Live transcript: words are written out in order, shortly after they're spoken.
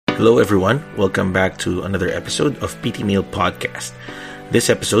Hello, everyone. Welcome back to another episode of PT Meal Podcast. This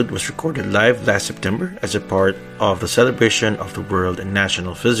episode was recorded live last September as a part of the celebration of the World and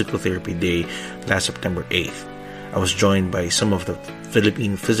National Physical Therapy Day last September 8th. I was joined by some of the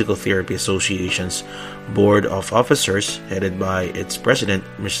Philippine Physical Therapy Association's Board of Officers, headed by its president,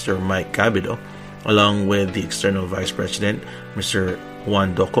 Mr. Mike Gabido, along with the External Vice President, Mr.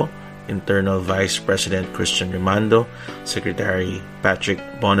 Juan Doco, Internal Vice President Christian Rimando, Secretary Patrick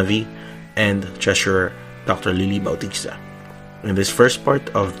Bonavie, and Treasurer Dr. Lily Bautista. In this first part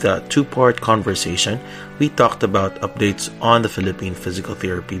of the two-part conversation, we talked about updates on the Philippine Physical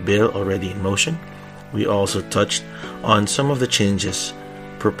Therapy Bill already in motion. We also touched on some of the changes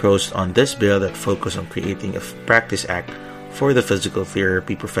proposed on this bill that focus on creating a practice act for the physical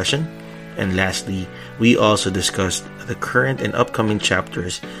therapy profession. And lastly, we also discussed the current and upcoming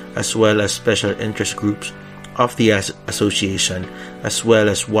chapters as well as special interest groups of the association, as well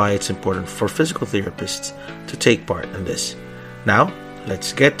as why it's important for physical therapists to take part in this. Now,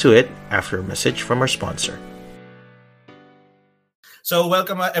 let's get to it after a message from our sponsor. So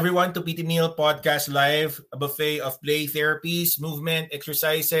welcome everyone to PT Meal Podcast Live, a buffet of play therapies, movement,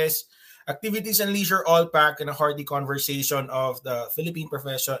 exercises, activities, and leisure, all packed in a hearty conversation of the Philippine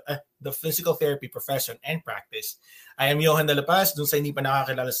profession, the physical therapy profession and practice. I am Johan Dalapas, dun sa hindi pa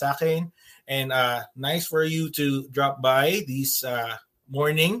nakakilala sa akin. And nice for you to drop by this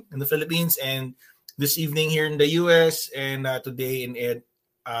morning in the Philippines and this evening here in the US and today in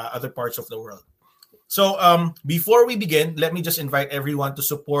other parts of the world. So before we begin, let me just invite everyone to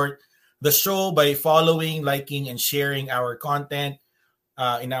support the show by following, liking, and sharing our content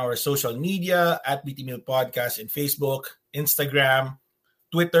in our social media at PT Meal Podcast in Facebook, Instagram,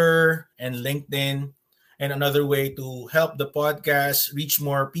 Twitter, and LinkedIn. And another way to help the podcast reach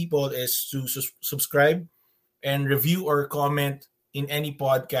more people is to subscribe and review or comment in any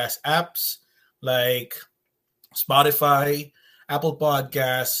podcast apps like Spotify, Apple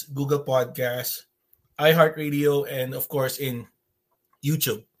Podcasts, Google Podcasts, iHeartRadio, and of course in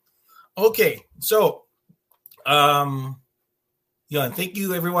YouTube. Okay, so thank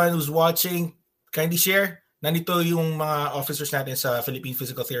you everyone who's watching. Kindly share. Nandito yung mga officers natin sa Philippine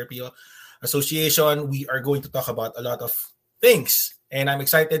Physical Therapy Association. We are going to talk about a lot of things. And I'm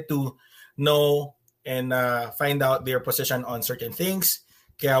excited to know and find out their position on certain things.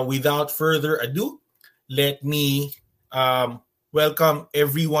 Kaya without further ado, let me welcome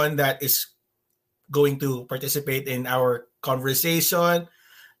everyone that is going to participate in our conversation.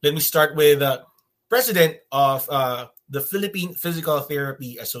 Let me start with President of the Philippine Physical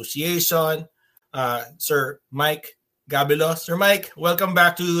Therapy Association, Sir Mike Gabilo. Sir Mike, welcome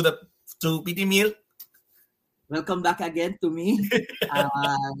back to PT Meal. Welcome back again to me.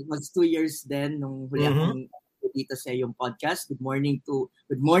 It was 2 years then nung huli akong dito sa yung podcast. Good morning,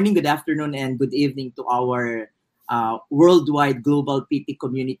 good afternoon, and good evening to our worldwide global PT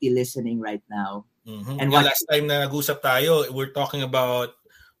community listening right now. And last time na nag-usap tayo, we're talking about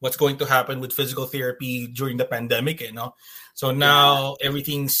what's going to happen with physical therapy during the pandemic, no? So now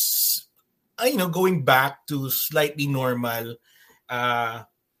everything's, going back to slightly normal.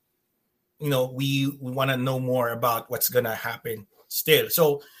 We want to know more about what's gonna happen still.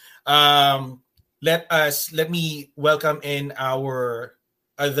 So let me welcome in our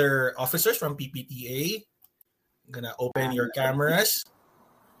other officers from PPTA. I'm gonna open your cameras.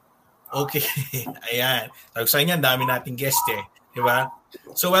 Okay, ayan. Tawag sa inyo, dami nating guest diba?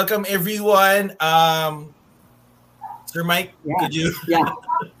 So welcome everyone. Sir Mike, could you?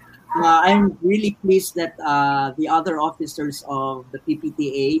 I'm really pleased that the other officers of the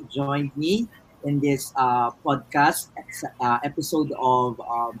PPTA joined me in this podcast episode of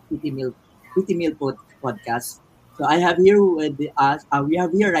PT Meal podcast. So I have here with us. We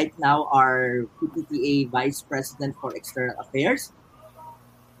have here right now our PPTA Vice President for External Affairs.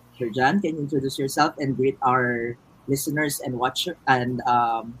 Sir John, can you introduce yourself and greet our listeners and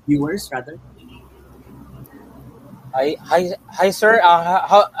viewers rather? Hi, sir.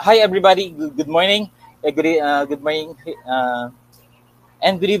 Hi, everybody. Good morning. Good morning,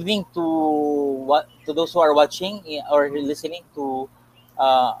 and good evening to those who are watching or listening to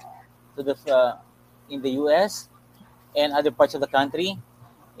the in the U.S. and other parts of the country.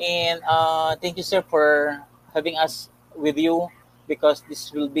 And thank you, sir, for having us with you, because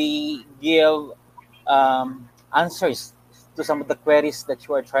this will give answers to some of the queries that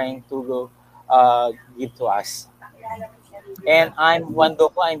you are trying to give to us. And I'm Juan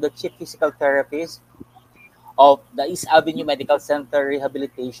Doco. I'm the Chief Physical Therapist of the East Avenue Medical Center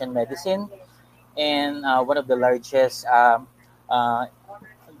Rehabilitation Medicine, and one of the largest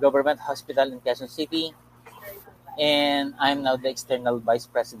government hospital in Quezon City. and I'm now the external vice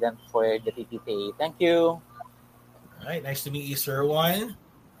president for the PPTA. Thank you. All right, nice to meet you, Sir Juan.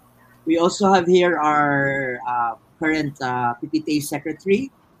 We also have here our current PPTA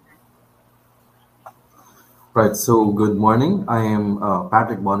secretary. Right, so good morning. I am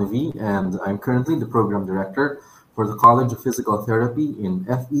Patrick Bonnevie, and I'm currently the program director for the College of Physical Therapy in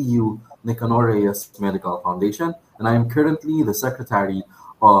FEU Nicanor Reyes Medical Foundation, and I am currently the secretary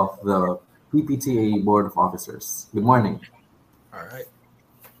of the PPTA Board of Officers. Good morning. All right.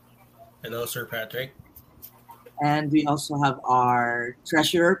 Hello, Sir Patrick. And we also have our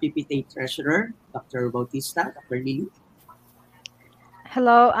treasurer, PPTA treasurer, Dr. Bautista, Dr. Lily.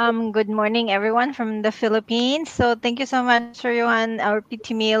 Hello, good morning, everyone from the Philippines. So thank you so much, Sir Johan, our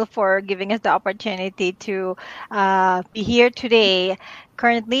PT Meal, for giving us the opportunity to be here today.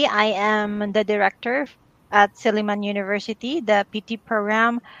 Currently, I am the director at Silliman University, the PT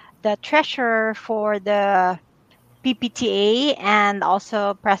program, the treasurer for the PPTA, and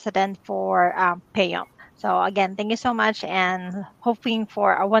also president for PAYOM. So again, thank you so much, and hoping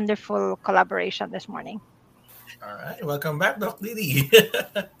for a wonderful collaboration this morning. All right, welcome back, Doc Lily.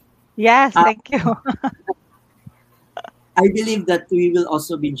 Yes, thank you. I believe that we will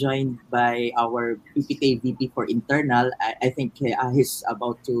also be joined by our PPTA VP for internal. I think he's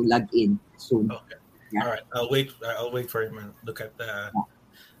about to log in soon. Okay. Yeah. All right, I'll wait for him and look at the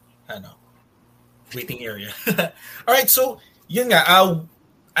waiting area. All right, so yun nga,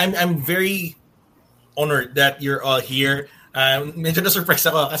 I'm very honored that you're all here. Medyo na-surprise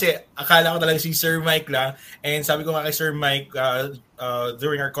ako kasi akala ko talaga si Sir Mike lang, and sabi ko nga kay Sir Mike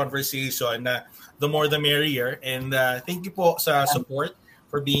during our conversation na the more the merrier, and thank you po sa support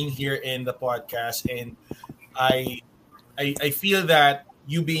for being here in the podcast, and I feel that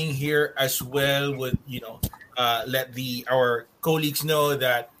you being here as well would let our colleagues know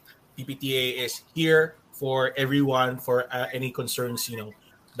that PPTA is here for everyone, for any concerns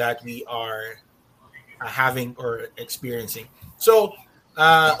that we are having or experiencing. So,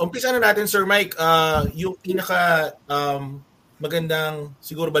 umpisa na natin, Sir Mike. Yung pinaka magandang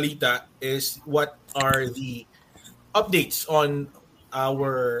siguro balita is what are the updates on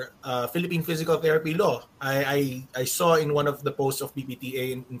our Philippine Physical Therapy Law. I saw in one of the posts of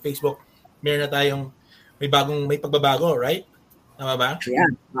PPTA in Facebook, meron na tayong may pagbabago, right? Tama ba? Yeah.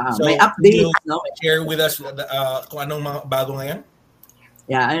 So, may update. Share with us kung anong mga bago ngayon?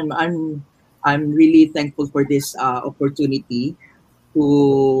 Yeah, I'm really thankful for this opportunity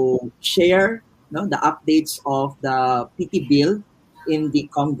to share the updates of the PT bill in the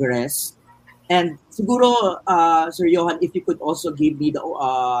Congress. And siguro, Sir Johan, if you could also give me the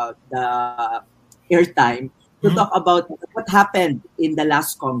airtime to talk about what happened in the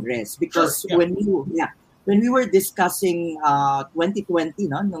last Congress. Because sure, when we were discussing 2020,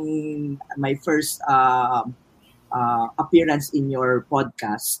 nung my first appearance in your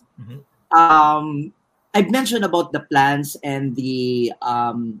podcast, I've mentioned about the plans and the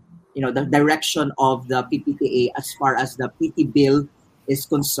the direction of the PPTA as far as the PT bill is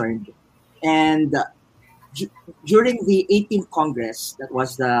concerned. And during the 18th Congress, that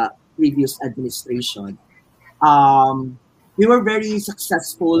was the previous administration, we were very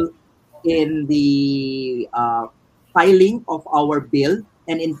successful in the filing of our bill.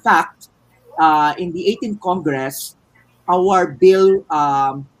 And in fact, in the 18th Congress, our bill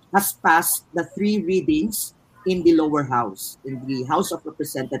has passed the 3 readings in the lower house, in the House of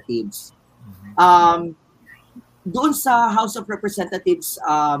Representatives. Doon sa House of Representatives,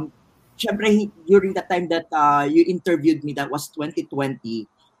 syempre, during the time that you interviewed me, that was 2020,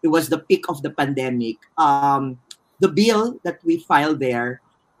 it was the peak of the pandemic. The bill that we filed there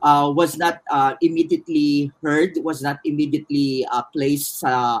was not immediately heard, was not immediately placed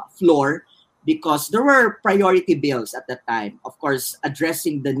sa floor, because there were priority bills at that time. Of course,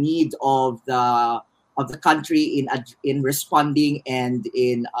 addressing the need of the country in responding and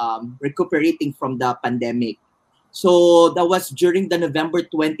in recuperating from the pandemic. So that was during the November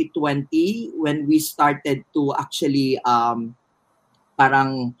 2020 when we started to actually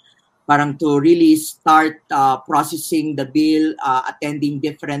parang to really start processing the bill, attending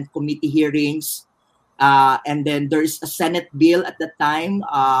different committee hearings. And then there's a Senate bill at the time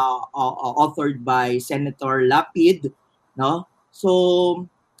authored by Senator Lapid. No? So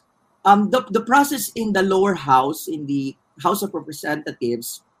the process in the lower house, in the House of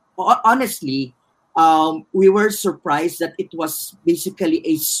Representatives, honestly, we were surprised that it was basically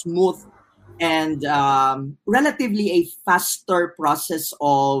a smooth and relatively a faster process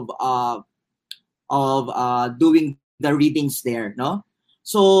of doing the readings there, no?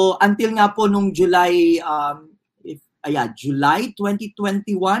 So until nga po nung July July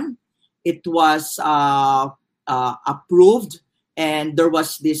 2021, it was approved, and there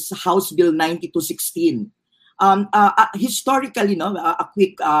was this House Bill 9216. Historically, no, a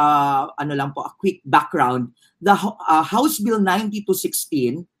quick a quick background. The House Bill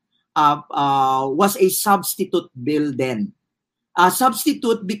 9216 was a substitute bill then.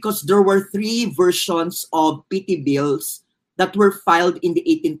 Substitute because there were three versions of PT bills that were filed in the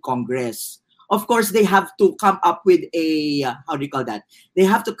 18th Congress. Of course, they have to come up with a, how do you call that? They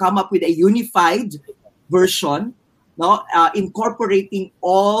have to come up with a unified version, no, incorporating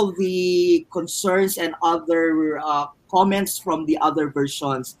all the concerns and other comments from the other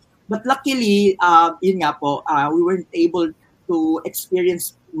versions. But luckily, yun nga po, we weren't able to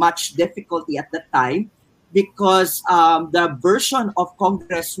experience much difficulty at that time because the version of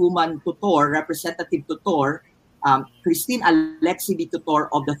Congresswoman Tutor, Representative Tutor, Christine Alexi B. Tutor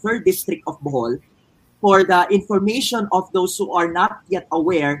of the 3rd District of Bohol, for the information of those who are not yet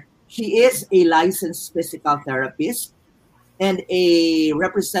aware, she is a licensed physical therapist and a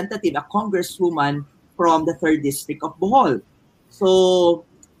representative, a congresswoman from the 3rd District of Bohol. So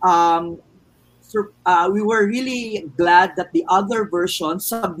we were really glad that the other version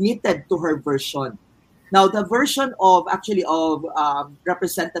submitted to her version. Now, the version of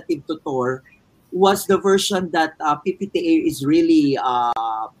Representative Tutor was the version that PPTA is really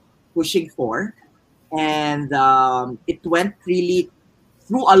pushing for. And it went really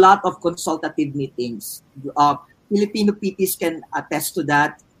through a lot of consultative meetings. Filipino PTs can attest to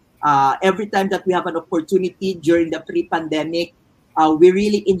that. Every time that we have an opportunity during the pre-pandemic, we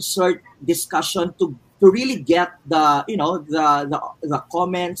really insert discussion to really get the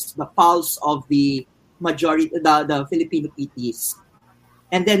comments, the pulse of the majority, the Filipino PTs.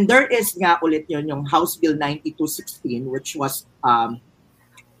 And then there is nga ulit yun, yung House Bill 9216, which was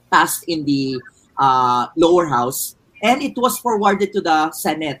passed in the lower house, and it was forwarded to the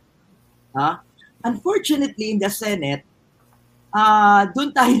Senate. Unfortunately, in the Senate,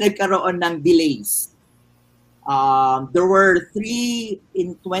 doon tayo nagkaroon ng delays. There were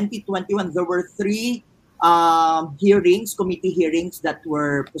in 2021, there were three committee hearings that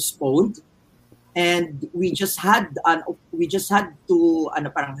were postponed. And we just had an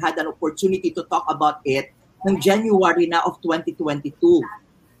opportunity to talk about it in January na of 2022.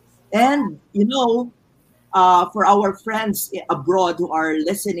 And for our friends abroad who are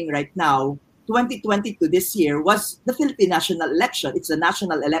listening right now, 2022 this year was the Philippine national election. It's a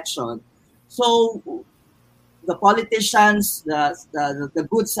national election. So the politicians, the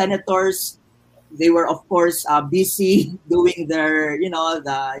good senators, they were of course busy doing their yung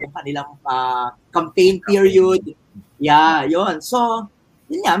kanilang campaign period. Yeah, yon. So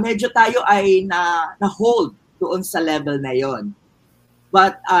yun nga, medyo tayo ay na hold doon sa level na yon.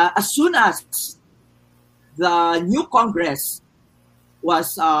 But as soon as the new Congress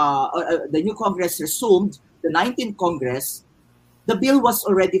resumed, the 19th Congress, the bill was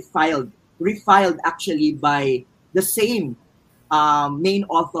already refiled actually by the same main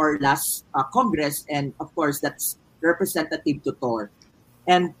author last Congress, and of course that's Representative Tutor.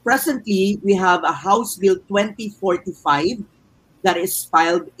 And presently we have a House Bill 2045 that is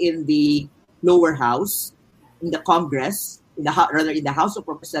filed in the lower house, in the Congress, in the House of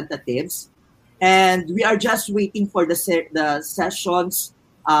Representatives, and we are just waiting for the sessions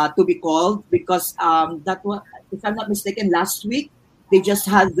to be called because that was, if I'm not mistaken, last week they just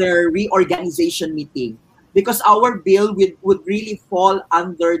had their reorganization meeting. Because our bill would really fall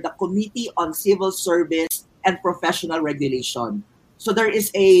under the Committee on Civil Service and Professional Regulation. So there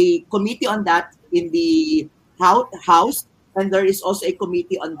is a committee on that in the House, and there is also a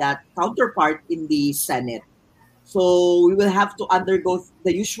committee on that counterpart in the Senate. So we will have to undergo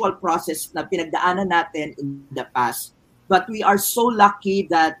the usual process na pinagdaanan natin in the past. But we are so lucky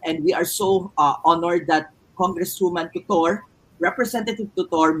that, and we are so honored that Congresswoman Tutor, Representative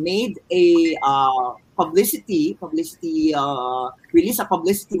Tutor, made a release a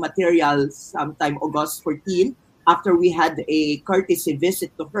publicity material sometime August 14 after we had a courtesy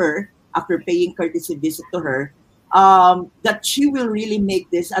visit to her, after paying courtesy visit to her, that she will really make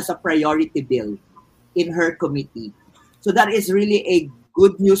this as a priority bill in her committee. So that is really a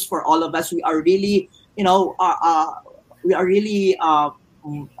good news for all of us. We are really,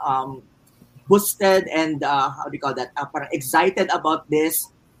 boosted and excited about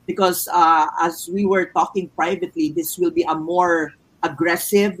this because as we were talking privately, this will be a more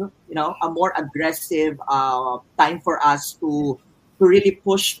aggressive time for us to really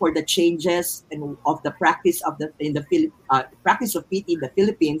push for the changes and of the practice of practice of PT in the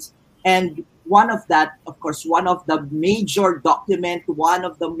Philippines. And one of that, of course, one of the major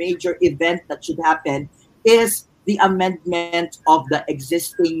event that should happen is the amendment of the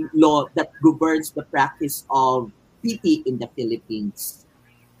existing law that governs the practice of PT in the Philippines.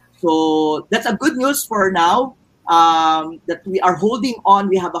 So that's a good news for now, that we are holding on.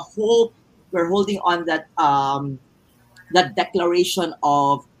 We have a hope. We're holding on that declaration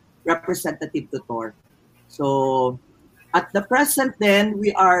of Representative Tutor. So at the present, then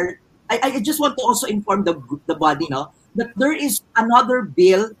we are. I just want to also inform the body, that there is another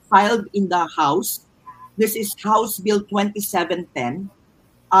bill filed in the House. This is House Bill 2710.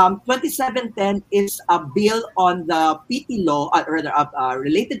 2710 is a bill on the PT law,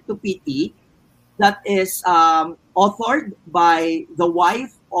 related to PT, that is authored by the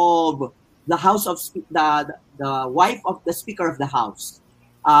wife of the House of the wife of the Speaker of the House,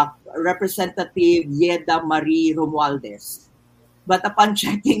 Representative Yeda Marie Romualdez. But upon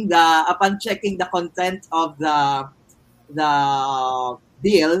checking the content of the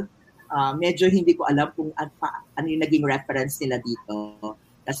bill, medyo hindi ko alam kung ano yung naging reference nila dito.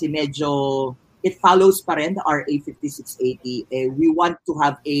 Kasi medyo it follows pa rin the RA 5680. We want to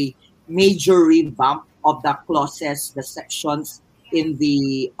have a major revamp of the clauses, the sections in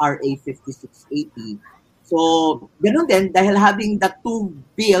the RA 5680. So, ganun din, dahil having the two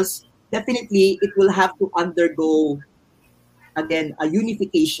bills, definitely it will have to undergo, again, a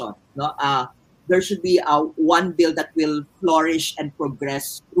unification. No? There should be one bill that will flourish and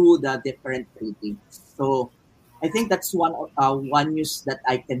progress through the different readings. So, I think that's one news that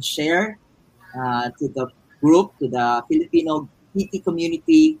I can share to the group, to the Filipino PT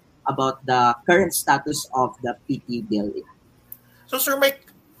community about the current status of the PT bill. So, Sir Mike,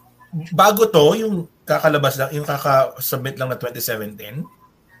 bago to, yung kakalabas lang, yung kaka-submit lang na 2017?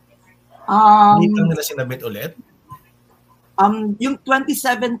 Hindi lang nila sinabit ulit? Yung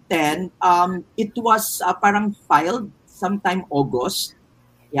 2017, it was parang filed sometime August.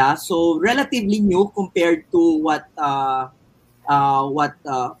 Yeah, so relatively new compared to what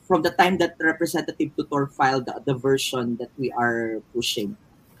from the time that Representative Tutor filed the version that we are pushing.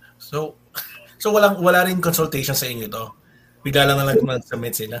 So wala rin consultation sa inyo to. Bigla lang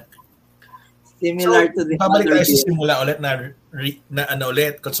mag-submit sila. Similar to the babalik tayo sa simula ulit na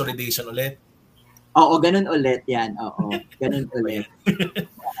ulit, consolidation ulit. Oo, ganun ulit 'yan. Oo, ganun ulit.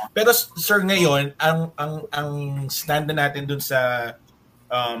 Pero sir, ngayon ang stand na natin dun sa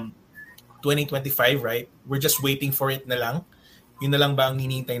 2025, right? We're just waiting for it na lang. Yun na lang ba ang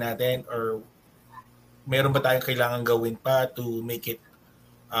hinihintay natin, or meron ba tayong kailangan gawin pa to make it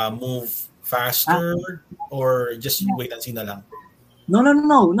move faster, or just wait and see na lang? No.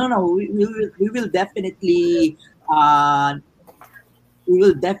 We will definitely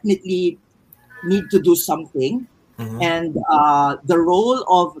need to do something. Mm-hmm. And the role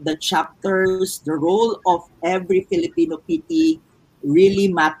of the chapters, the role of every Filipino PT really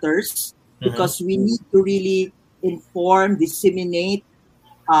matters, because we need to really inform, disseminate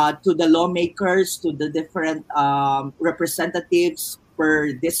to the lawmakers, to the different representatives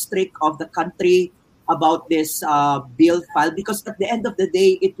per district of the country about this bill file, because at the end of the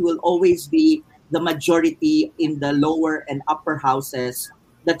day, it will always be the majority in the lower and upper houses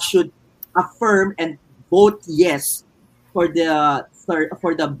that should affirm and vote yes for the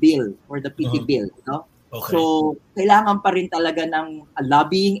bill, for the PT bill, no? Okay. So, kailangan pa rin talaga ng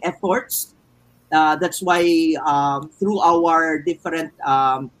lobbying efforts. That's why through our different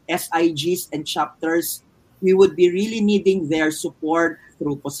SIGs and chapters, we would be really needing their support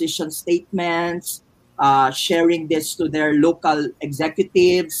through position statements, sharing this to their local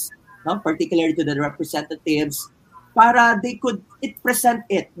executives, no? Particularly to the representatives, para they could present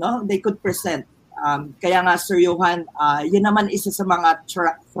it, no? They could present. Kaya nga, Sir Johan, yun naman isa sa mga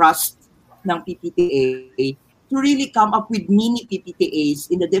thrust ng PPTA, to really come up with mini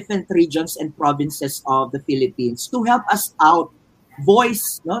PPTAs in the different regions and provinces of the Philippines to help us out,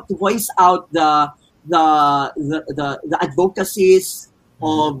 to voice out the advocacies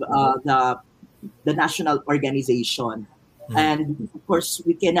of the national organization. And of course,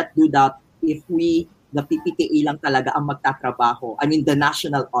 we cannot do that if the PPTA lang talaga ang magtatrabaho. I mean, the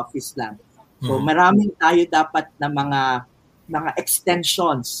national office lang. So maraming tayo dapat na mga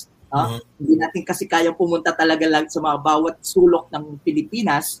extensions. Hindi natin kasi kayang pumunta talaga lang sa mga bawat sulok ng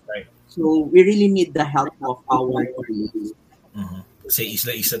Pilipinas. Right. So we really need the help of our colleagues. Kasi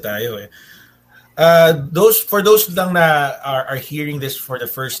isla-isla tayo eh. For those lang na are hearing this for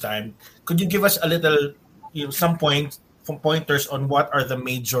the first time, could you give us a little, some pointers on what are the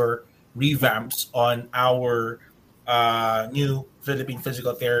major revamps on our new Philippine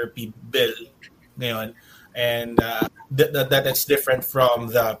Physical Therapy Bill ngayon, and that's different from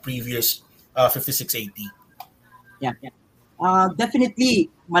the previous 5680? Yeah.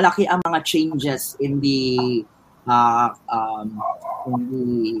 Definitely, malaki ang mga changes in the uh, um, in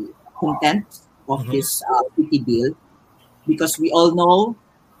the content of Mhm. this PT bill, because we all know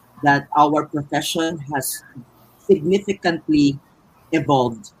that our profession has significantly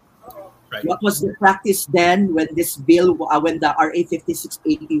evolved. Right. What was the practice then when this bill, when the RA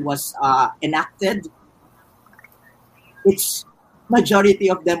 5680 was enacted? Its majority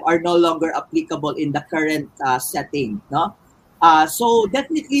of them are no longer applicable in the current setting. No, so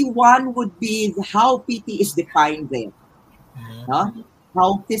definitely one would be how PT is defined there. Mhm. No,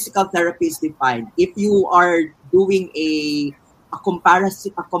 how physical therapy is defined. If you are doing a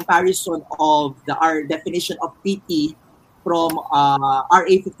comparison of the our definition of PT from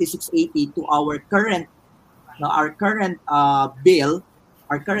RA 5680 to our current our current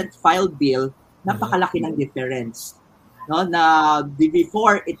file bill, Mhm. napakalaki ng difference. No, na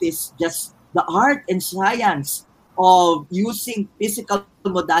before it is just the art and science of using physical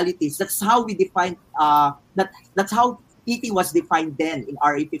modalities. That's how we define that's how PT was defined then in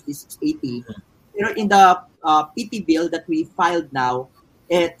RA 5680. Pero in the PT bill that we filed now,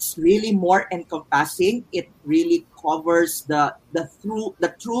 it's really more encompassing. It really covers the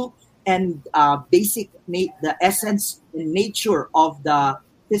true and the essence and nature of the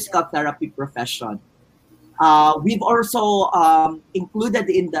physical therapy profession. We've also included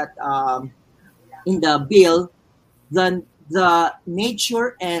in the bill the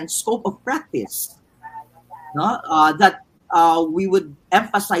nature and scope of practice. No, that we would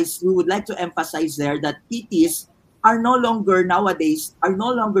like to emphasize there that PTs are no longer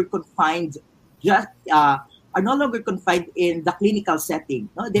confined just are no longer confined in the clinical setting.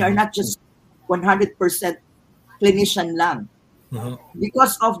 No, they are Mhm. not just 100% clinician lang, Mhm.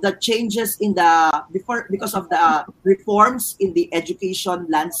 because of the changes because of the reforms in the educational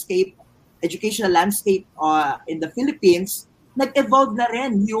landscape in the Philippines. Nag-evolve na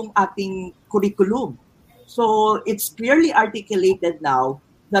rin yung ating curriculum. So it's clearly articulated now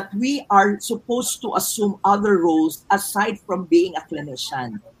that we are supposed to assume other roles aside from being a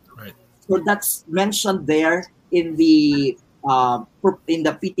clinician. Right. So that's mentioned there in the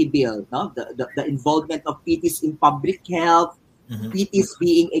PT bill, no? The involvement of PTs in public health, Mhm. PTs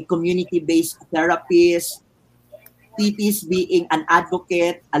being a community-based therapist, PTs being an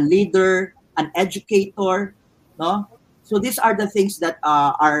advocate, a leader, an educator, no? So these are the things that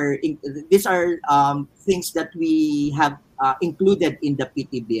these are things that we have included in the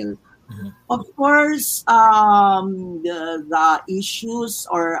PT bill. Mhm. Of course, the issues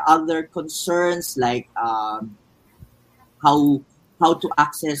or other concerns like how how to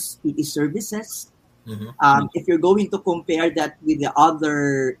access PT services. Mhm. If you're going to compare that with the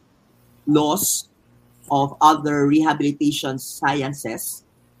other laws of other rehabilitation sciences,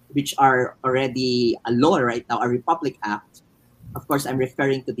 which are already a law right now, a Republic Act. Of course, I'm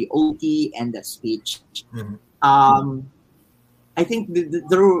referring to the OT and the speech. Mhm. Um, I think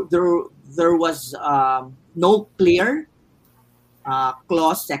there was no clear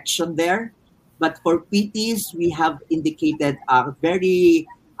clause section there, but for PTs we have indicated a very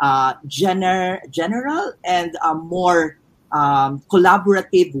general and a more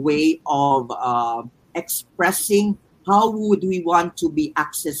collaborative way of expressing how would we want to be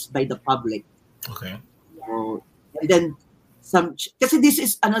accessed by the public. Okay. So, and then some, kasi this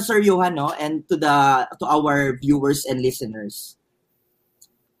is ano, Sir Johan, no, and to our viewers and listeners,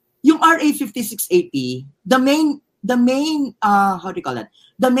 yung RA 5680, the main how do you call that?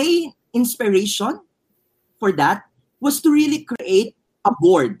 The main inspiration for that was to really create a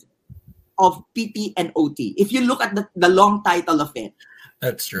board of PT and OT. If you look at the long title of it.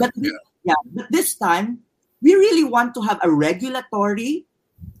 That's true. But this time we really want to have a regulatory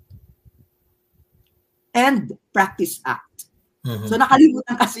and practice act. Mhm. So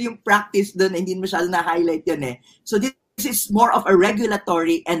nakalimutan kasi yung practice doon, hindi masyado na-highlight yun eh. So this is more of a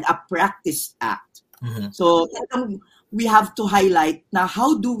regulatory and a practice act. Mhm. So we have to highlight na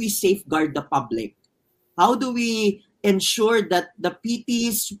how do we safeguard the public? How do we ensure that the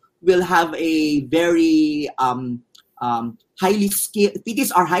PTs will have a very highly skilled,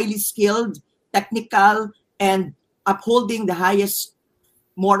 PTs are highly skilled, technical, and upholding the highest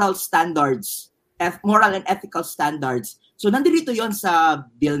moral standards, moral and ethical standards. So nandito yon sa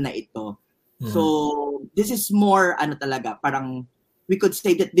bill na ito. So this is more ano talaga, parang we could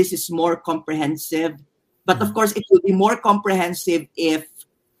say that this is more comprehensive, but of course it will be more comprehensive if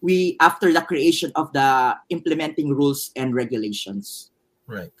we after the creation of the implementing rules and regulations.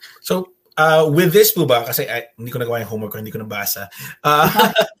 Right. So, with this po ba, kasi hindi ko nagawa yung homework ko, hindi ko nabasa,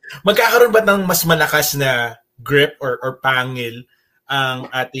 magkakaroon ba ng mas malakas na grip or pangil ang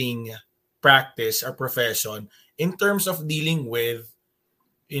ating practice or profession in terms of dealing with,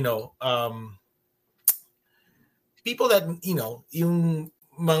 people that, yung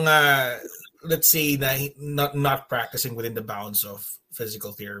mga, let's say, na not practicing within the bounds of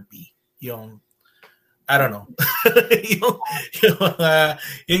physical therapy, yung, I don't know,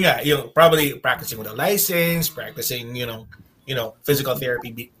 yung probably practicing with a license, practicing, physical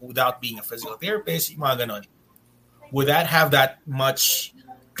therapy without being a physical therapist, yung mga ganon. Would that have that much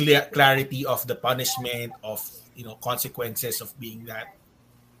clarity of the punishment, of, consequences of being that?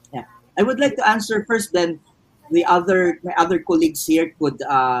 Yeah, I would like to answer first, then my other colleagues here could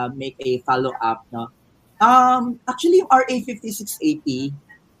make a follow up. No, actually, yung RA 5680,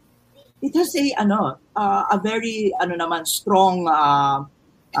 it has a very strong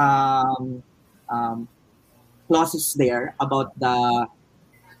clauses there about the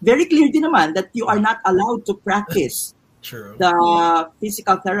very clear din naman that you are not allowed to practice True. the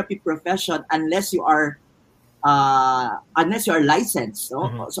physical therapy profession unless you are licensed. No?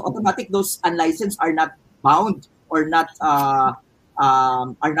 Mhm. So automatic those unlicensed are not bound or are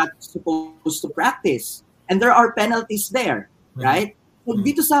not supposed to practice, and there are penalties there, Mhm. right? So Mhm.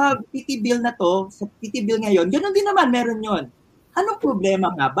 dito sa PT bill na to, sa PT bill ngayon, ganoon din naman meron 'yon. Anong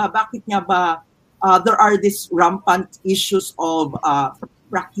problema nga ba? Bakit nga ba there are these rampant issues of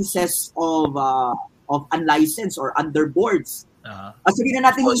practices of unlicensed or underboards? Sabihin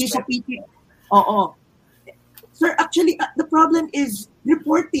na natin hindi sa PT. Oo. Sir, actually, the problem is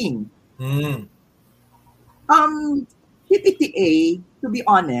reporting. Mm. PPTA, to be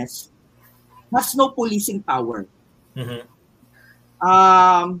honest, has no policing power. Mhm.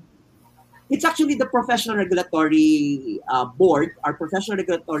 It's actually the Professional Regulatory Board. Our Professional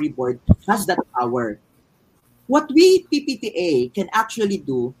Regulatory Board has that power. What we, PPTA, can actually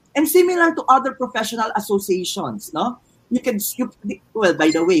do, and similar to other professional associations, no? Well,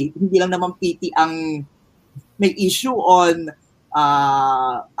 by the way, hindi lang naman PT ang may issue on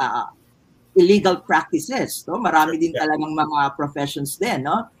illegal practices, no? Marami din talagang mga professions din,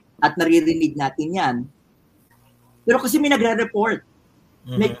 no? At naririnig natin 'yan. Pero kasi may nagre-report,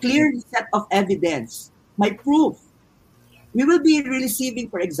 may clear set of evidence, may proof. We will be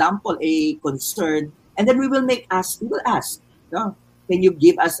receiving, for example, a concern, and then we will ask, no? Can you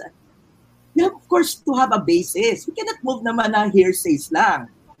give us you have, of course, to have a basis. We cannot move naman na hearsays lang.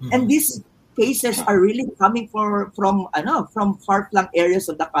 And these cases are really coming from far-flung areas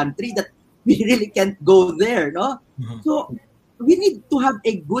of the country that we really can't go there, no? So, we need to have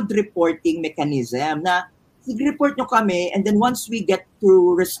a good reporting mechanism na report nyo kami, and then once we get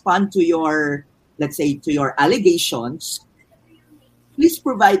to respond to your, let's say, to your allegations, please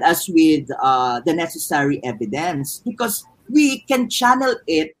provide us with the necessary evidence, because we can channel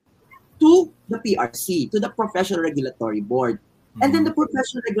it to the PRC, to the Professional Regulatory Board. And then the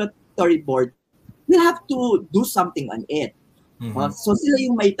Professional Regulatory Board will have to do something on it. So sila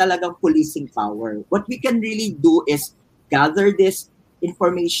yung may talagang policing power. What we can really do is gather this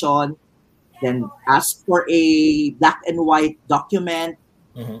information, then ask for a black and white document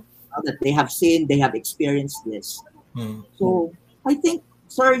that they have seen, they have experienced this. So I think,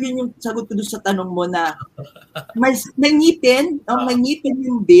 sir, yun yung sagot ko doon sa tanong mo na may ngipin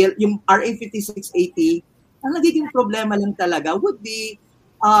yung bill, yung RA 5680. Ang nagiging problema lang talaga would be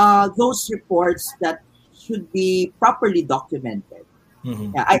those reports that should be properly documented.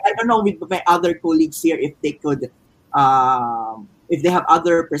 Yeah, I don't know with my other colleagues here if they could, if they have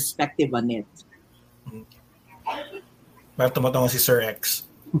other perspective on it. Tumatango si Sir X.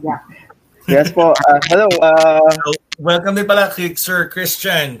 Yeah. Yes po. Hello. Welcome din pala kay Sir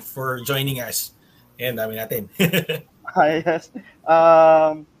Christian for joining us. Ayan, dami natin. Yes.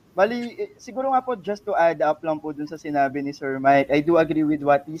 Bali, siguro nga po, just to add up lang po dun sa sinabi ni Sir Mike, I do agree with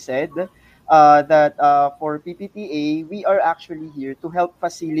what he said, that for PPTA, we are actually here to help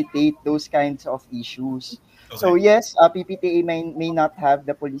facilitate those kinds of issues. Okay. So yes, PPTA may not have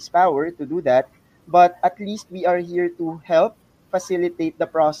the police power to do that, but at least we are here to help facilitate the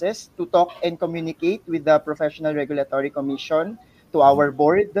process, to talk and communicate with the Professional Regulatory Commission, to our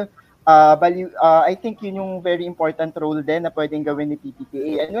board. I think yun yung very important role din na pwedeng gawin ni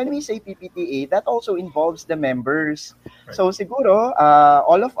PPTA. And when we say PPTA, that also involves the members. Right. So siguro,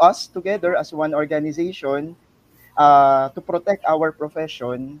 all of us together as one organization, to protect our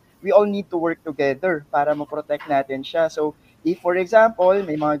profession, we all need to work together para ma-protect natin siya. So if, for example,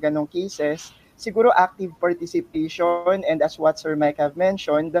 may mga ganong cases, siguro active participation, and as what Sir Mike have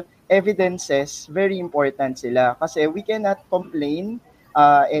mentioned, evidences, very important sila. Kasi we cannot complain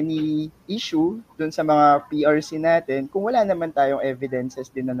any issue dun sa mga PRC natin kung wala naman tayong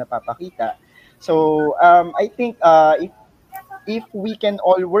evidences din na napapakita. So, I think if we can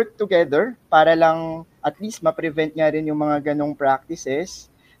all work together para lang at least ma-prevent nga rin yung mga ganong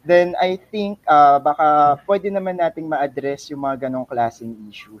practices, then I think baka pwede naman nating ma-address yung mga ganong klaseng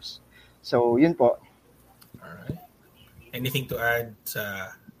issues. So, yun po. Alright. Anything to add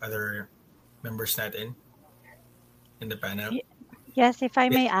sa other members natin in the panel? Yes, if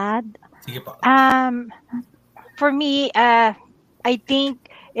I Yes. may add. Sige po. For me, I think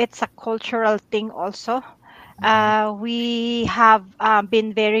it's a cultural thing also. We have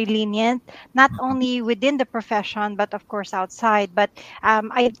been very lenient, not only within the profession, but of course outside. But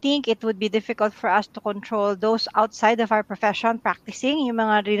I think it would be difficult for us to control those outside of our profession practicing. Yung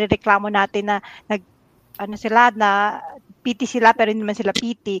mga rireklamo natin na ano sila na PT sila pero hindi naman sila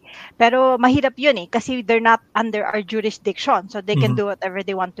PT. Pero mahirap yun kasi they're not under our jurisdiction, so they can do whatever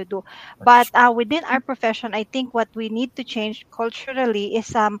they want to do. But within our profession, I think what we need to change culturally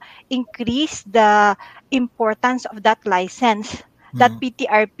is increase the importance of that license, that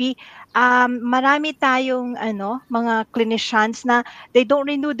PTRP. Marami tayong mga clinicians na they don't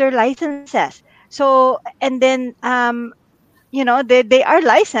renew their licenses. So and then they are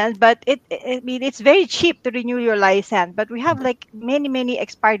licensed, but I mean it's very cheap to renew your license, but we have like many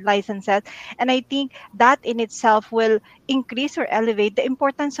expired licenses, and I think that in itself will increase or elevate the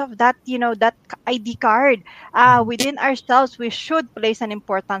importance of that that ID card. Within ourselves we should place an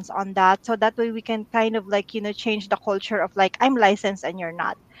importance on that, so that way we can kind of like change the culture of like I'm licensed and you're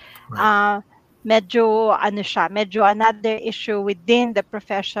not. Medyo another issue within the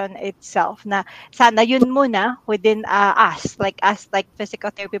profession itself na sana yun muna within us like physical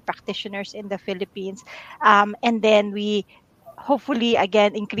therapy practitioners in the Philippines, and then we hopefully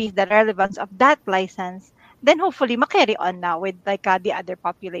again increase the relevance of that license, then hopefully ma-carry on now with like the other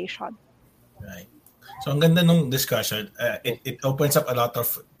population. Right. So ang ganda nung discussion. It opens up a lot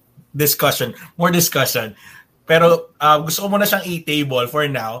of more discussion. Pero gusto ko muna siyang i-table for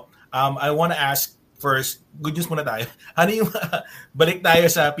now. I want to ask first, good news muna tayo. Ano yung balik tayo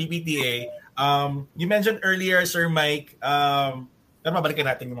sa PPTA? You mentioned earlier, Sir Mike, pero mabalikan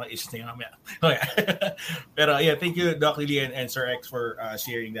natin yung mga issues na yun. Okay. Pero yeah, thank you, Doc Lily and Sir X for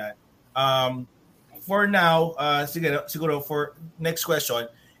sharing that. For now, siguro for next question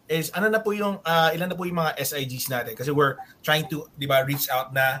is ilan na po yung mga SIGs natin? Kasi we're trying to, di ba, reach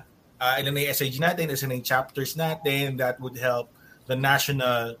out na ilan na yung SIG natin, ilan na yung chapters natin that would help the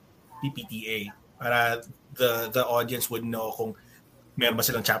national PPTA para the audience would know kung meron ba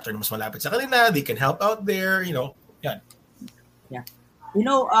silang chapter na mas malapit sa kanila, they can help out there, yan. Yeah.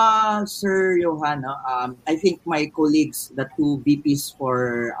 Sir Johan, I think my colleagues, the two VPs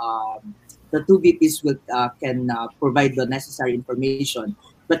will can provide the necessary information.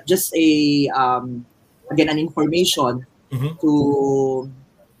 But just an information to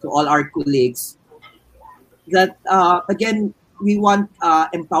all our colleagues that again, we want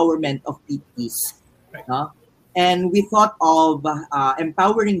empowerment of PTs. And we thought of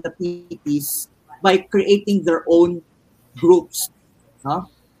empowering the PTs by creating their own groups.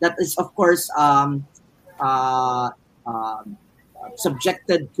 That is, of course,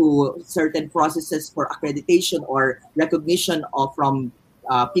 subjected to certain processes for accreditation or recognition from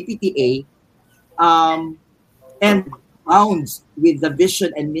PPTA, and bounds with the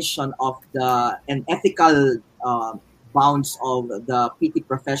vision and mission of and ethical bounds of the PT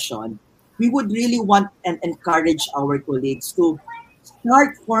profession. We would really want and encourage our colleagues to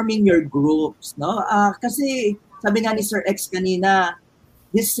start forming your groups, kasi sabi nga ni Sir X kanina,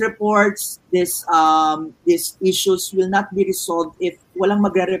 these reports, these issues will not be resolved if walang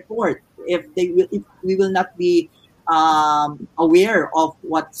magre-report, if we will not be aware of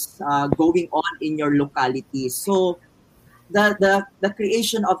what's going on in your locality. So the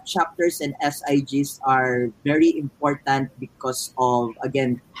creation of chapters and SIGs are very important because of,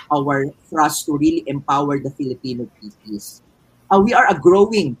 again, our thrust to really empower the Filipino PTs. We are a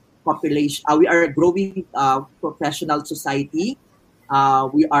growing population. We are a growing professional society.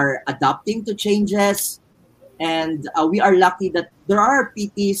 We are adapting to changes, and we are lucky that there are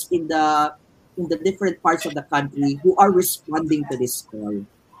PTs in the different parts of the country who are responding to this call.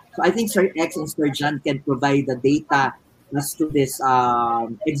 So I think Sir X and Sir John can provide the data as to this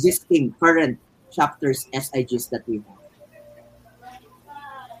existing current chapters SIGs that we have.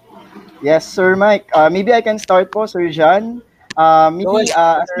 Yes, Sir Mike. Maybe I can start po, Sir John. Maybe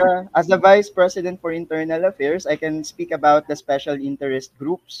as the Vice President for Internal Affairs, I can speak about the special interest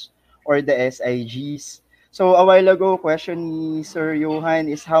groups or the SIGs. So a while ago, question ni Sir Johan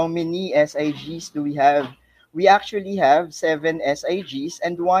is how many SIGs do we have? We actually have 7 SIGs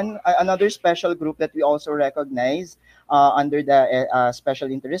and another special group that we also recognize under the special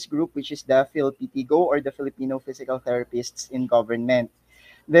interest group, which is the PhilPTGO or the Filipino Physical Therapists in Government.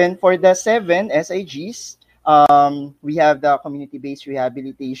 Then for the 7 SIGs, We have the community-based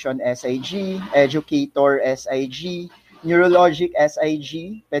rehabilitation SIG, educator SIG, neurologic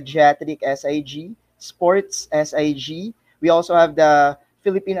SIG, pediatric SIG, sports SIG. We also have the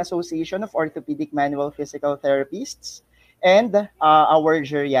Philippine Association of Orthopedic Manual Physical Therapists, and our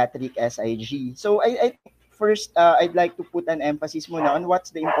geriatric SIG. So I think first I'd like to put an emphasis muna on what's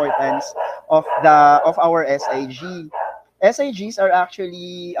the importance of our SIG. SIGs are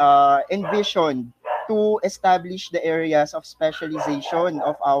actually envisioned to establish the areas of specialization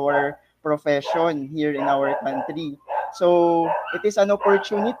of our profession here in our country. So it is an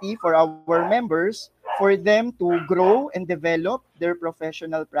opportunity for our members for them to grow and develop their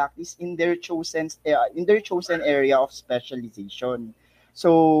professional practice in their chosen area of specialization.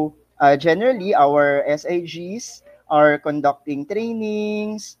 So generally, our SIGs are conducting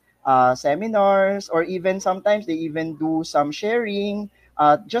trainings, seminars, or even sometimes they even do some sharing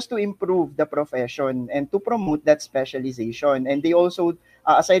just to improve the profession and to promote that specialization. And they also,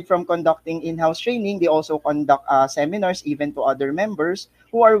 aside from conducting in-house training, they also conduct seminars even to other members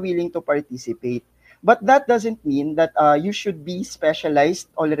who are willing to participate. But that doesn't mean that you should be specialized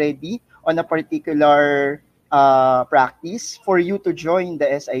already on a particular practice for you to join the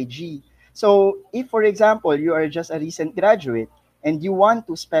SIG. So if, for example, you are just a recent graduate and you want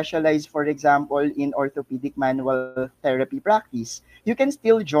to specialize, for example, in orthopedic manual therapy practice, you can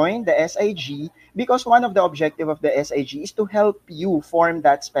still join the SIG because one of the objectives of the SIG is to help you form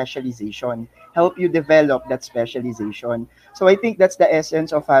that specialization, help you develop that specialization. So I think that's the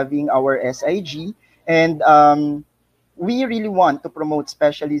essence of having our SIG. And we really want to promote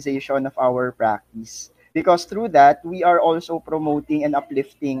specialization of our practice because through that, we are also promoting and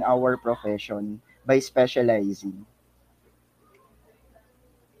uplifting our profession by specializing.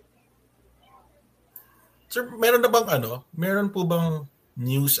 Sir, meron po bang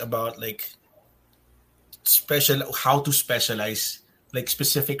news about like how to specialize, like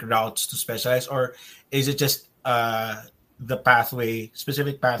specific routes to specialize, or is it just the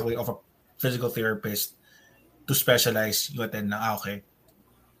specific pathway of a physical therapist to specialize you attend na, okay.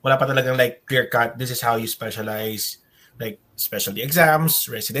 Wala pa talagang like clear cut, this is how you specialize, like specialty exams,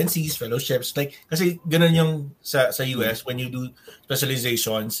 residencies, fellowships, like kasi ganun yung sa US when you do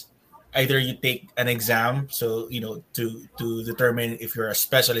specializations, either you take an exam, so to determine if you're a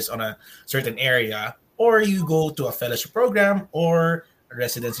specialist on a certain area, or you go to a fellowship program or a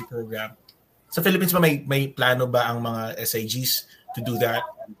residency program. Sa Philippines ba may plano ba ang mga SIGs to do that?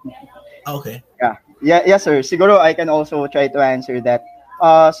 Okay. Yes, sir. Siguro I can also try to answer that.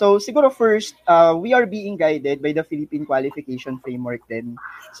 So siguro first, we are being guided by the Philippine Qualification Framework then.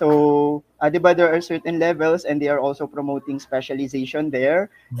 So, diba there are certain levels and they are also promoting specialization there.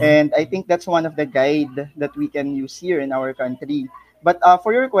 Mm-hmm. And I think that's one of the guide that we can use here in our country. But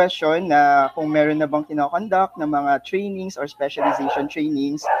for your question, kung meron na bang kinoconduct na mga trainings or specialization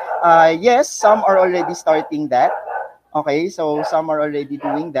trainings, yes, some are already starting that. Okay, so some are already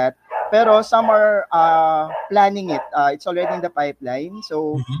doing that. Pero some are planning it. It's already in the pipeline.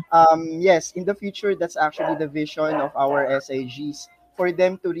 So, yes, in the future, that's actually the vision of our SIGs for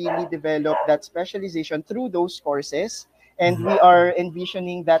them to really develop that specialization through those courses. And we are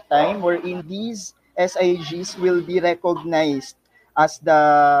envisioning that time wherein these SIGs will be recognized as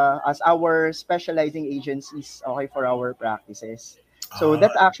our specializing agencies, okay, for our practices. So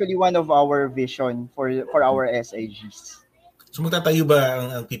that's actually one of our vision for our SIGs. So magtatayo ba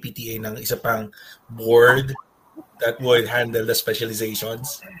ang PPTA ng isa pang board that would handle the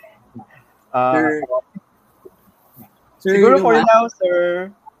specializations? Siguro for now, sir,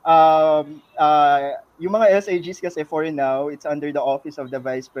 yung mga SIGs kasi for now, it's under the Office of the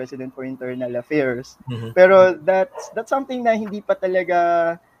Vice President for Internal Affairs. Mm-hmm. Pero that's something na hindi pa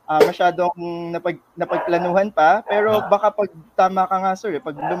talaga masyadong napagplanuhan pa, pero baka pag tama ka nga sir,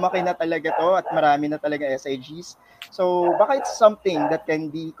 pag lumaki na talaga to at marami na talaga SIGs, so baka it's something that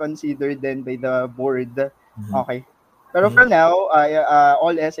can be considered then by the board. Okay. Pero for now,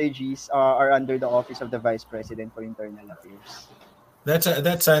 all SIGs are under the Office of the Vice President for Internal Affairs.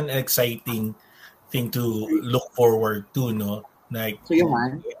 That's an exciting thing to look forward to, no? Like, so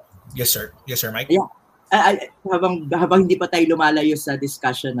Johan? Yes sir, Mike. Yeah. Habang hindi pa tayo lumalayo sa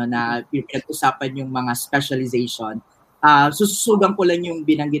discussion no, na pinag-usapan yung mga specialization, sususugan ko lang yung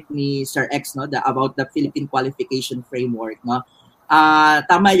binanggit ni Sir X no, about the Philippine Qualification Framework. No?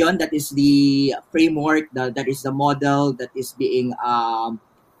 Tama yon, that is the framework, that is the model that is being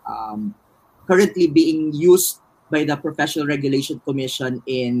currently being used by the Professional Regulation Commission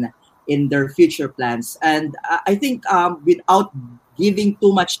in their future plans. And I think without giving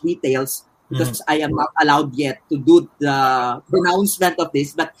too much details, because I am not allowed yet to do the pronouncement of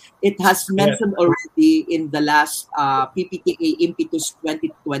this, but it has mentioned already in the last PPTA Impetus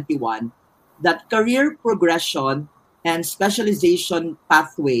 2021 that career progression and specialization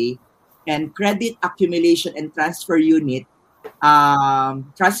pathway and credit accumulation and transfer unit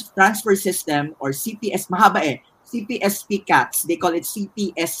transfer system or CPS, mahaba eh, CPSP CATS, they call it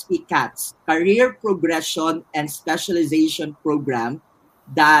CPSP CATS, Career Progression and Specialization Program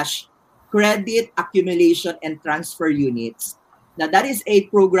dash Credit Accumulation and Transfer Units. Now that is a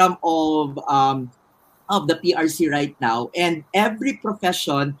program of the PRC right now, and every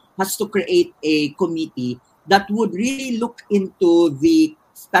profession has to create a committee that would really look into the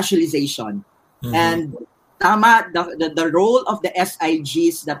specialization. And tama, the role of the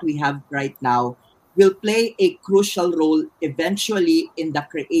SIGs that we have right now will play a crucial role eventually in the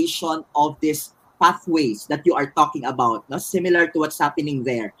creation of these pathways that you are talking about, no? Similar to what's happening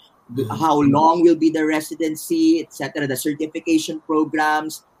there. How long will be the residency, etc., the certification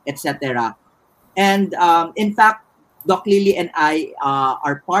programs, etc. And in fact, Doc Lily and I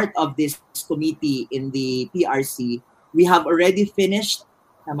are part of this committee in the PRC. We have already finished.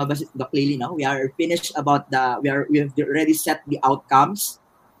 Tama ba si Doc Lily, no? We are finished about we have already set the outcomes.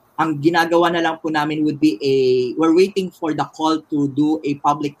 Ang ginagawa na lang po namin would be we're waiting for the call to do a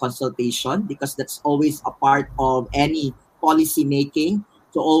public consultation because that's always a part of any policy making,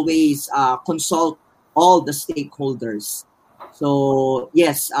 to always consult all the stakeholders. So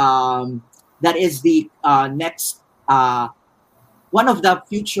yes, that is the next one of the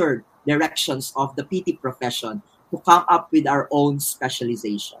future directions of the PT profession, to come up with our own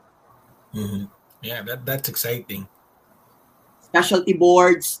specialization. Yeah, that's exciting. Specialty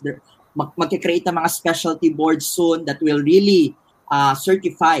boards, magkikreate ng mga specialty boards soon that will really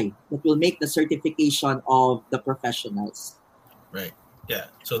certify, that will make the certification of the professionals. Right. Yeah.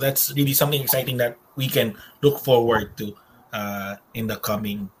 So that's really something exciting that we can look forward to in the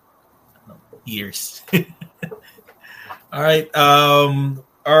coming years. All right.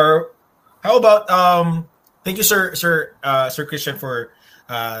 Or how about thank you, Sir Christian, for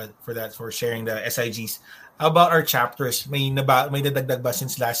that, for sharing the SIGs. How about our chapters? May dadagdag ba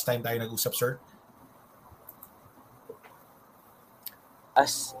since last time tayo nag-usap, sir?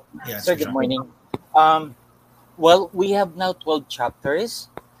 Sir, good morning. Well, we have now 12 chapters.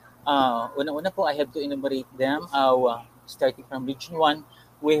 Una-una po, I have to enumerate them. Starting from Region 1,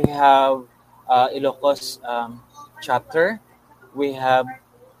 we have Ilocos chapter. We have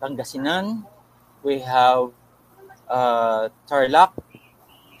Pangasinan. We have Tarlac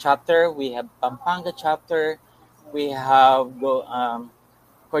chapter. We have Pampanga chapter. We have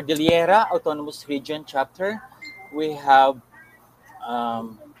Cordillera Autonomous Region chapter. We have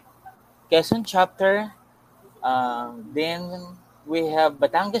Quezon chapter. Then we have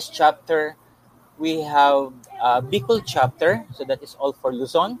Batangas chapter. We have Bicol chapter. So that is all for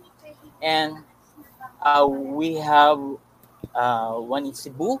Luzon. And we have one in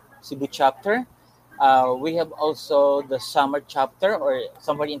Cebu chapter. We have also the Samar chapter, or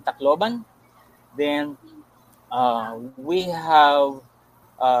somewhere in Tacloban. Then we have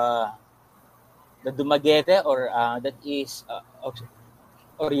the Dumaguete, or that is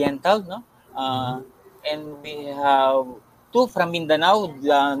Oriental, no? And we have two from Mindanao,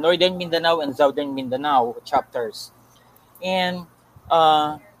 the Northern Mindanao and Southern Mindanao chapters. And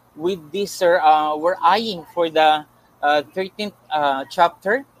with this, sir, we're eyeing for the 13th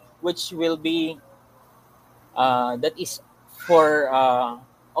chapter, which will be that is for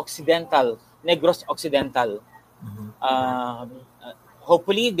Occidental, Negros Occidental.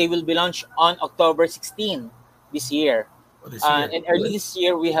 Hopefully, they will be launched on October 16 this year. And early this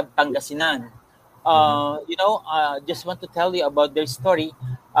year, we have Pangasinan. Just want to tell you about their story.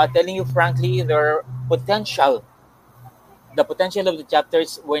 Telling you frankly, the potential of the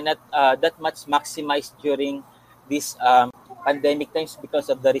chapters were not that much maximized during these pandemic times because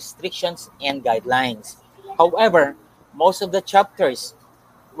of the restrictions and guidelines. However, most of the chapters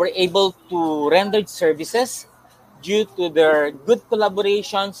were able to render services due to their good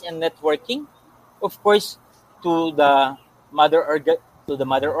collaborations and networking, of course, to the mother org,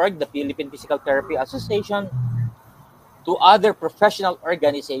 the Philippine Physical Therapy Association, to other professional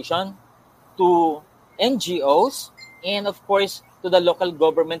organizations, to NGOs, and of course to the local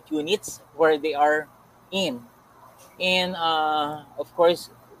government units where they are in. And of course,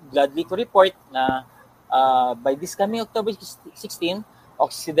 gladly to report na by this coming October 16,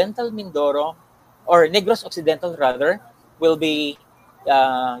 Occidental Mindoro, or Negros Occidental rather, will be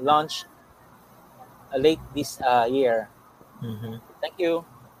launched late this year. Thank you.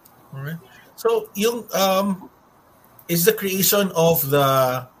 All right. So, yung is the creation of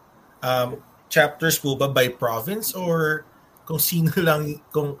the chapters po ba by province or kung sino lang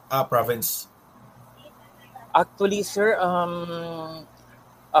kung province? Actually, sir,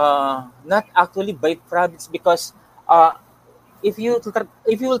 not actually by province because if you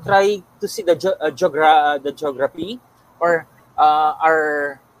will try to see the geography or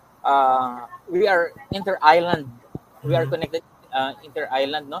we are inter-island, we are connected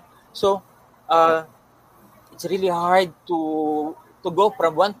inter-island, no? So it's really hard to go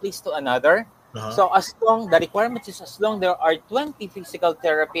from one place to another. So as long the requirement is as long there are 20 physical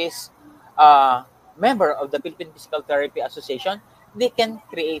therapists member of the Philippine Physical Therapy Association, they can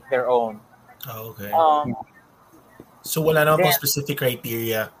create their own. Okay. So wala naman pong specific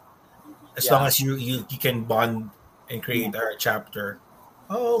criteria as long as you can bond and create our chapter.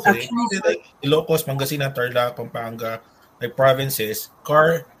 Oh, okay. Like Ilocos, Pangasinan, Tarlac, Pampanga, like provinces.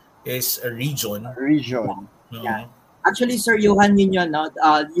 CAR is a region. Yeah. Actually, Sir Johan,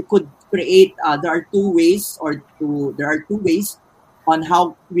 you could create. There are two ways on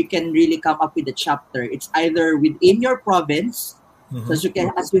how we can really come up with a chapter. It's either within your province, so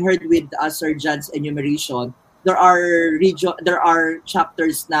as we heard with Sir John's enumeration, there are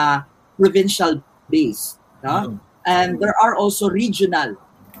chapters na provincial based, no? And there are also regional,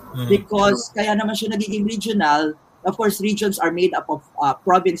 because kaya naman siya nagiging regional. Of course, regions are made up of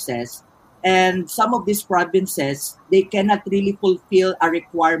provinces, and some of these provinces, they cannot really fulfill a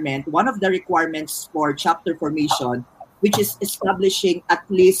requirement. One of the requirements for chapter formation, which is establishing at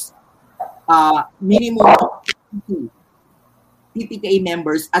least minimum PPTA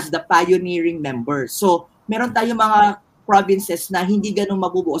members as the pioneering members. So, meron tayong mga provinces na hindi ganun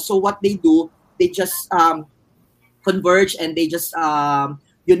mabubuo. So, what they do, they just converge and they just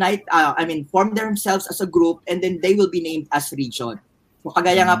unite, form themselves as a group, and then they will be named as region. So,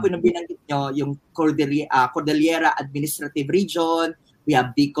 kagaya nga po nung binanggit nyo, yung Cordillera Administrative Region, we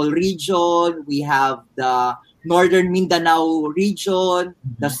have Bicol Region, we have the Northern Mindanao Region,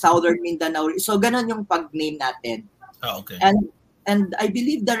 the Southern Mindanao. So, ganun yung pag-name natin. Okay. And I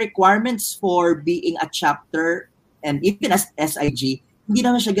believe the requirements for being a chapter and even as SIG, hindi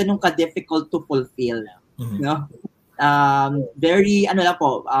naman siya ganun ka-difficult to fulfill. No? Very,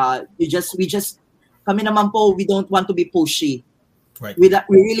 kami naman po, we don't want to be pushy. Right. We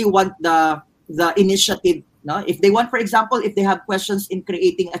really want the initiative. No? If they want, for example, if they have questions in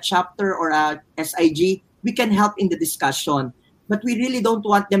creating a chapter or a SIG, we can help in the discussion. But we really don't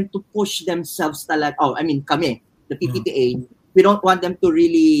want them to push themselves talaga. Kami, the PPTA, we don't want them to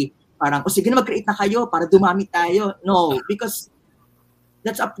really parang, sige na mag-create na kayo para dumami tayo. No, because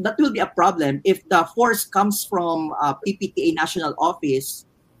that will be a problem. If the force comes from PPTA National Office,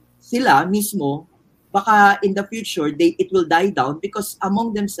 sila mismo, baka in the future, it will die down because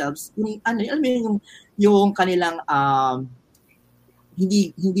among themselves, yung kanilang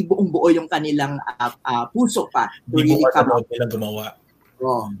hindi buong-buo yung kanilang puso pa. Hindi really come out nilang gumawa.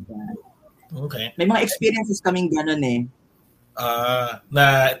 Okay. May mga experiences kaming gano'n eh.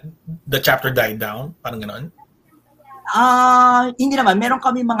 Na the chapter died down? Parang gano'n? Hindi naman. Meron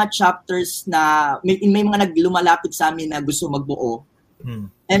kami mga chapters na may mga naglumalapit sa amin na gusto magbuo.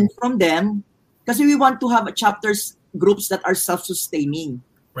 And from them, kasi we want to have chapters, groups that are self-sustaining.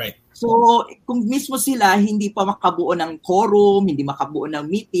 Right. So, kung mismo sila hindi pa makabuo ng quorum, hindi makabuo ng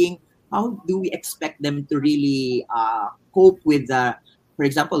meeting, how do we expect them to really cope with for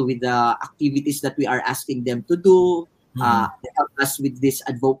example, with the activities that we are asking them to do, help us with these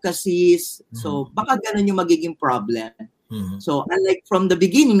advocacies. So, baka ganun yung magiging problem. So, like from the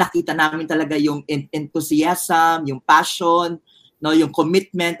beginning, nakita namin talaga yung enthusiasm, yung passion, no, yung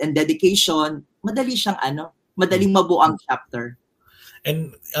commitment and dedication. Madaling mabuo ang chapter.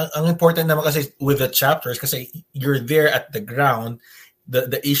 And ang important naman kasi with the chapters, kasi you're there at the ground,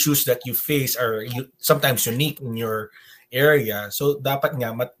 the issues that you face are sometimes unique in your area. So dapat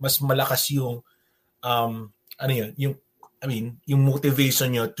nga mas malakas yung yung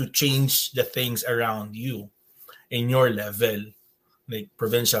motivation nyo to change the things around you in your level, like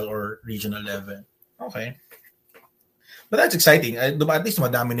provincial or regional level. Okay. But that's exciting. At least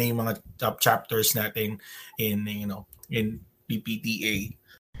madami na yung mga top chapters natin in PPTA.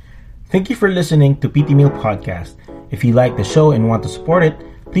 Thank you for listening to PT Meal Podcast. If you like the show and want to support it,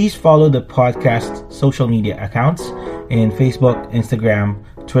 please follow the podcast's social media accounts in Facebook, Instagram,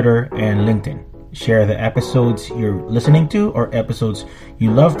 Twitter, and LinkedIn. Share the episodes you're listening to or episodes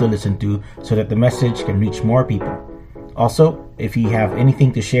you love to listen to so that the message can reach more people. Also, if you have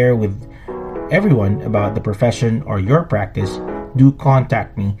anything to share with everyone about the profession or your practice, do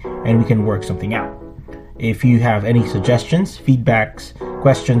contact me and we can work something out. If you have any suggestions, feedbacks,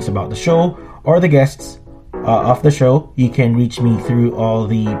 questions about the show or the guests, of the show, you can reach me through all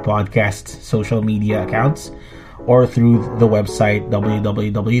the podcast social media accounts or through the website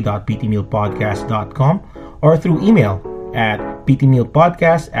www.ptmealpodcast.com or through email at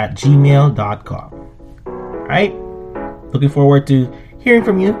ptmealpodcast@gmail.com. Alright? Looking forward to hearing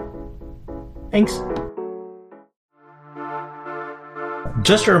from you. Thanks.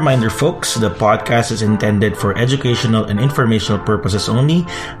 Just a reminder, folks, the podcast is intended for educational and informational purposes only.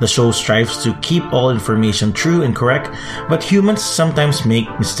 The show strives to keep all information true and correct, but humans sometimes make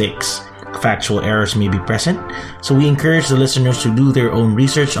mistakes. Factual errors may be present, so we encourage the listeners to do their own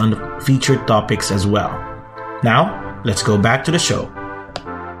research on the featured topics as well. Now, let's go back to the show.